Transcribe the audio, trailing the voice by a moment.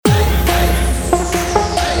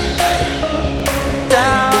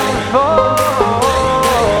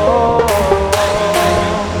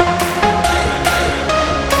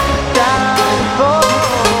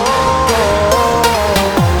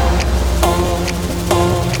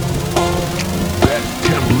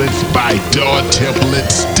by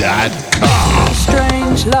doortemplates.com.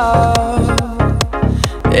 Strange love,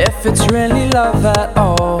 if it's really love at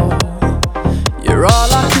all, you're all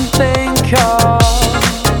I can think of.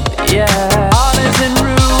 Yeah, all is in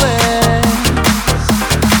ruins.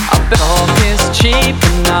 I bet talk is cheap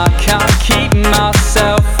and I can't keep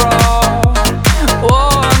myself from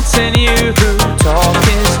wanting you. Talk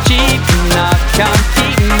is cheap and I can't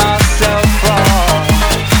keep myself from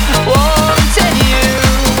wanting you,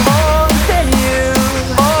 wanting you,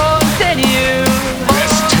 wanting you.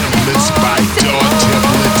 Best templates by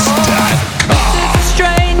doortemplates.com. This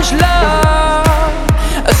is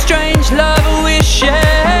a strange love we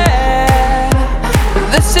share.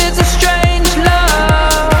 This is a strange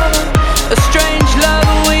love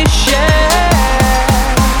we share.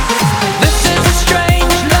 This is a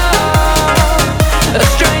strange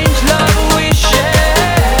love we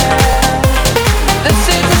share. This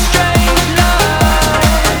is a strange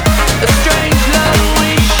love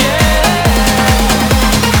we share.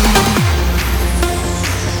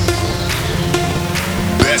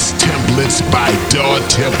 Best templates by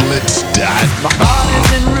doortemplates.com. My heart is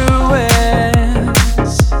in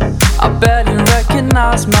ruins. I barely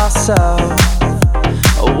recognize myself.